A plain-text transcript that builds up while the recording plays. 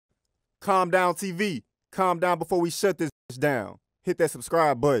Calm Down TV. Calm down before we shut this down. Hit that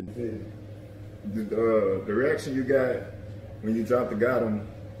subscribe button. The reaction you got when you dropped the Got 'em,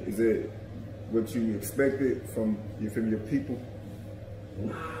 is it what you expected from your people?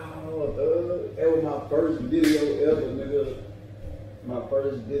 Wow, that was my first video ever, nigga. My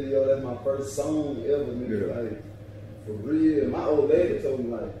first video, that's my first song ever, nigga. Yeah. Like, for real. My old lady told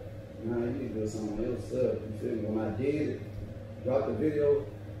me, like, nah, you need to do something else up. You feel me? When I did it, dropped the video,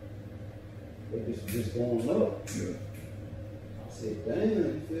 it was just going up. Yeah. I said, damn,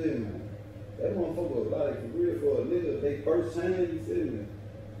 you feel me? That motherfucker was like, for real, for a nigga, they first time, you feel me?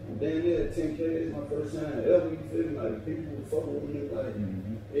 And then there, 10K is my first time ever, you feel me? Like, people were fucking with me, like,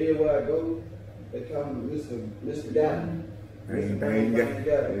 everywhere I go, they call me Mr. Guy. Mr. Bang Bang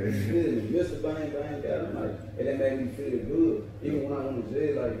Got 'em. You feel me? Mr. Bang Bang Got 'em. Like, and that made me feel good. Even when I went to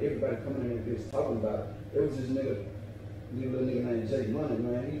jail, like, everybody coming in and just talking about it. It was this little nigga named Jake Money,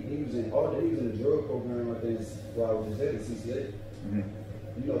 man. He was in the drug program, I think, while I was just at the CCA.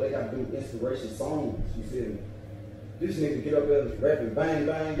 You know, they got to do inspiration songs, you feel me? This nigga get up there rapping bang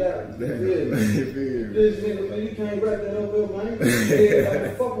bang got 'em. You feel me? This nigga, man, you can't rap that up there, man.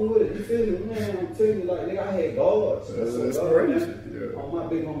 Like, fucking with it, you feel me? Man, I'm telling you, like, nigga, I had guards. That's crazy. Yeah. On my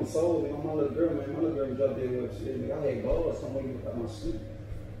big homie soul, and on my little girl, man, my little girl dropped there with shit, nigga, I had guards somewhere at my sleep.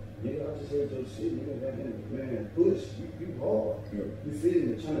 Nigga, I just heard your shit, nigga, man, push, you hard. Yeah. You feel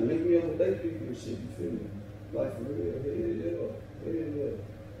me? Trying to make me up with they people and shit, you feel me? Like, for real, yeah.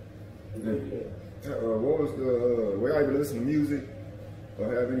 What was the, were y'all able to listen to music or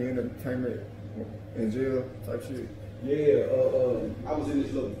have any entertainment in jail type shit? Yeah, I was in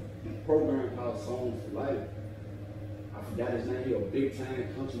this little program called Songs for Life. I forgot his name, he was a big time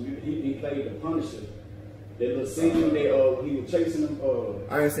country music. He played the Punisher. That little scene, he was chasing him.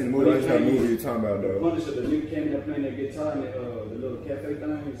 I ain't seen the movie, I just got the movie you're talking about though. The Punisher, the nigga came in there playing that guitar and the little cafe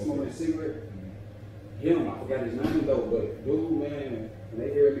thing, smoking a cigarette. Him, I forgot his name though, but dude, man, when they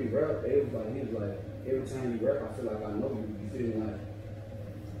heard me rap, he was like, every time you rap, I feel like I know you. You feel me? Like,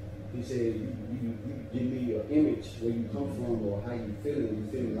 he said, you give me an image where you come from or how you feeling. You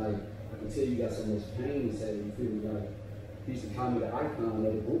feel me? Like, I can tell you got so much pain inside you. You feel me? Like, he used to call me the icon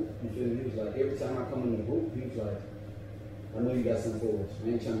of the group. You feel me? He was like, every time I come in the group, he was like, I know you got something for us. I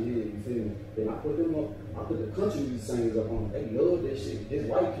ain't trying to hear it. You feel me? Then I put them up, I put the country music singers up on. They love that shit. His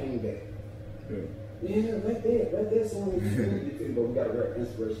wife came back. Yeah, right there, song. You feel me? But we gotta rap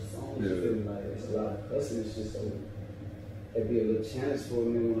inspiration songs. You feel me? Like, it's a lot of cussing and shit, so it'd be a little challenge for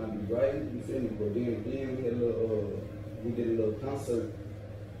me when I be writing. You feel me? But then we did a little concert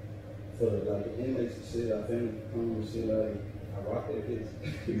for like the inmates and shit. Our family come and shit. Like, I rock that bitch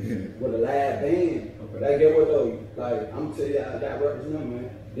with a live band. Like, get what though? Like, I'm telling y'all, y'all represent, man.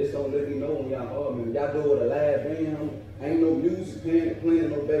 This don't let me know when y'all hard, man. Y'all do it with a live band. Ain't no music playing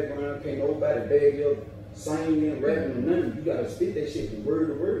no background. Can't nobody bag up, singing, rapping, or nothing. You gotta spit that shit from word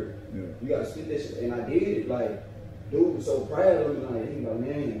to word. Yeah. You gotta spit that shit. And I did it. Like, dude was so proud of me. Like, he like,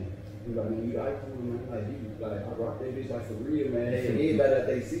 man, you the icon, man. Like, I rock that bitch like for real, man. And everybody at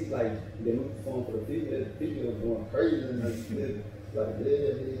they seats, like, they move the phone for the people was going crazy. And like,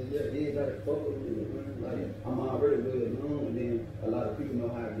 yeah, everybody fuck with me, man. Like, I'm already well known, and then a lot of people know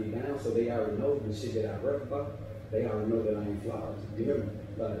how to get down, so they already know the shit that I rap about. They already know that I ain't flawless. You hear me?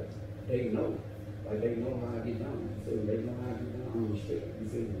 Like, they know. Like, they know how I get down. You feel me? They know how I get down. I'm respected. You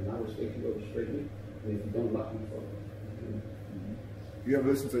feel me? And I respect you, respect me. And if you don't like me, fuck me. You ever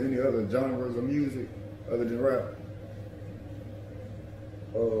listen to any other genres of music other than rap?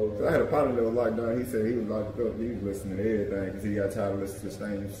 I had a partner that was locked down. He said he was locked up. He was listening to everything because he got tired of listening to the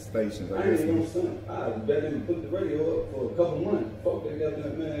same stations. I ain't gonna stunt. I bet them put the radio up for a couple months. Fuck that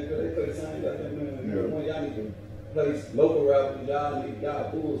goddamn man, because they play the same goddamn man. Y'all need to play local rappers.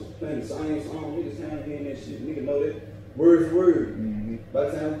 Y'all fools playing the same song. Niggas can't hear that shit. Niggas know that word for word. By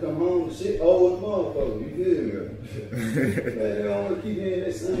the time we come home, the shit old as motherfucker. You feel me? Man, they don't want to keep hearing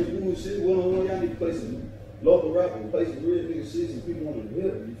that same bullshit. One-on-one, y'all need to play some local rappers, play some real nigga shit, and people want to hear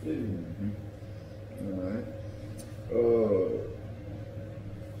it. You feel me? Alright.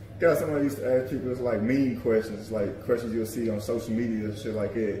 Got somebody used to ask people, it's like mean questions, like questions you'll see on social media, shit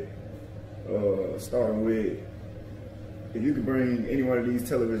like that. Starting with, if you could bring any one of these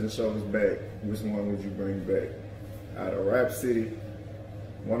television shows back, which one would you bring back? Out of Rap City,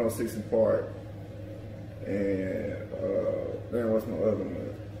 106 in Park, and what's my other one?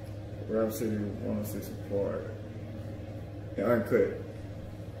 Rap City, 106 in Park, and Uncut.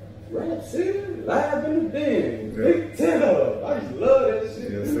 Rap City, live in the den, Big 10 up. I just love that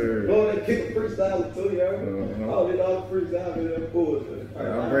shit. Yes, sir. Love that kick freestyle too, y'all. All the freestyle in that bullshit.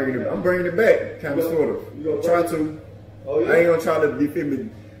 I'm bringing it back, kind of, sort of. Try to. Oh, yeah? I ain't gonna try to, you feel me,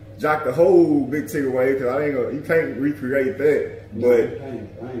 jock the whole big ticket way, because I ain't gonna, you can't recreate that. But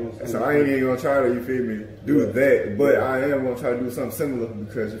so I ain't even gonna try to, you feel me, do that. But I am gonna try to do something similar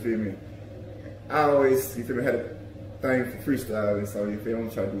because, you feel me, I always, you feel me, had a thing for freestyling, so you feel me, I'm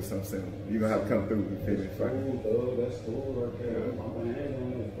gonna try to do something similar. You gonna have to come through, you feel me? Cool, that's cool right there.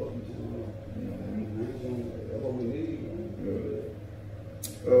 That's what we need.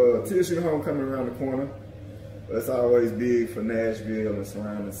 TSU homecoming around the corner. That's always big for Nashville and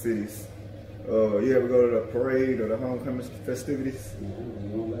surrounding cities. You ever go to the parade or the homecoming festivities?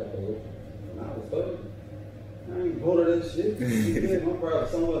 I ain't bored of that shit. I'm probably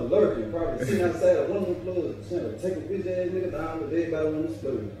somewhere lurking, probably sitting outside of one of the clubs, take a bitch ass nigga down with everybody on the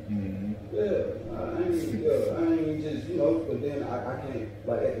studio. Yeah, I ain't just, you know, but then I can't,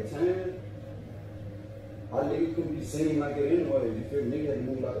 like at the time, our nigga couldn't be seen like it anyway. You feel me? Nigga had to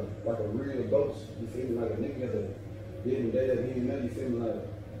move like a real ghost. You feel me? Like a nigga had to get him dead, he ain't know, you feel me? Like,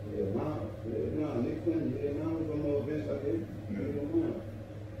 nigga couldn't, we don't know a bitch like that.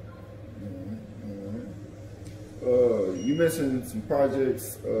 You mentioned some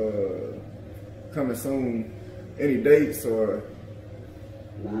projects coming soon. Any dates or?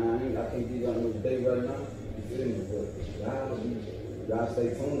 Nah, I can't give y'all no date right now. You feel me? But y'all stay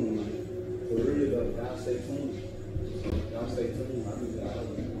tuned, man. For real though, y'all stay tuned. Y'all stay tuned. I'm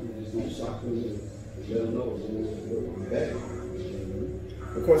just gonna shock you and let them know we're back.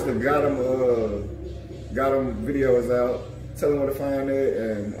 Of course, they got them videos out. Tell them where to find it,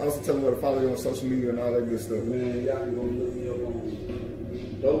 and also tell them where to follow you on social media and all that good stuff. Man, y'all can go look me up on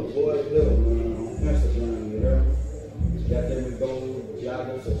DOEBOY Hitta, man, on Instagram, you heard me? Y'all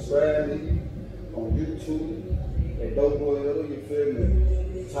go subscribe me on YouTube at DOEBOY Hitta, you feel me?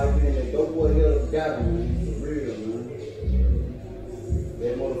 Type in at DOEBOY Hitta, got him, man, for real, man.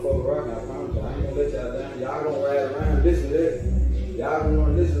 That motherfucker rockin', I promise you. I ain't gonna let y'all down. Y'all gonna ride around, listen to that. Y'all gonna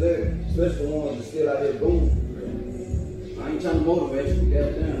wanna listen to that, especially the ones that still out here booming. I ain't trying to motivate you,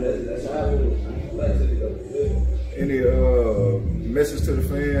 goddamn. That's how I do it. I ain't like to go. Yeah. Any message to the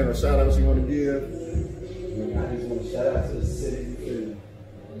fan or shout outs you want to give? Man, I just want to shout out to the city, you feel me?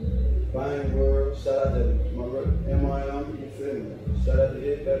 Buying World, shout out to my MIM, you feel me? Shout out to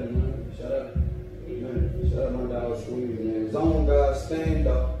everybody, man. Shout out my dog Squeeze, man. Zone guys, stand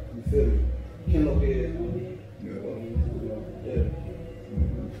up, you feel me? Kindle Head, man. Yeah.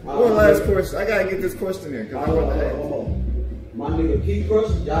 One last question. I gotta get this question in because I want to ask. My nigga Key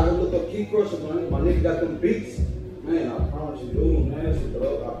Crusher, y'all go look up Key Crusher, man. My nigga got them beats. Man, I promise you, dude, nasty, bro.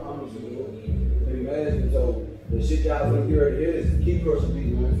 I promise you, dude. They nasty, so the shit y'all gonna hear right here is Key Crusher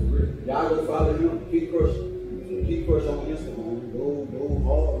beat, man, for real. Y'all go follow him, Key Crusher. Key Crusher on Instagram. Dude,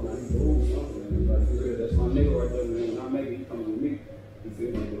 hard, man. Dude, something, man. Like, for real, that's my nigga right there, man. When I make it, he come with me. You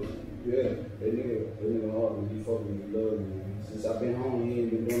feel me, bro? Yeah, that nigga hard, man. He fucking with me, love me, man. Since I've been home, he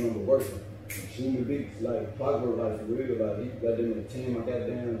ain't been doing nothing but working. Shooting beats, like clockwork, like for real, like he got them in the team, I got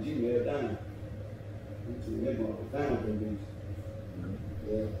down Gmail down.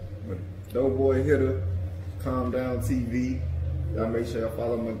 Yeah. DOEBOY Hitta, Calm Down TV. Y'all make sure y'all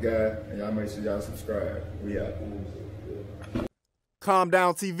follow my guy, and y'all make sure y'all subscribe. We out. Calm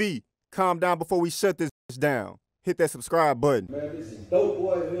Down TV. Calm down before we shut this down. Hit that subscribe button. Man, this is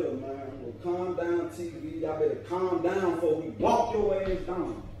DOEBOY Hitta, man. With Calm Down TV, y'all better calm down before we walk your ass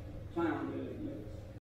down. Clown,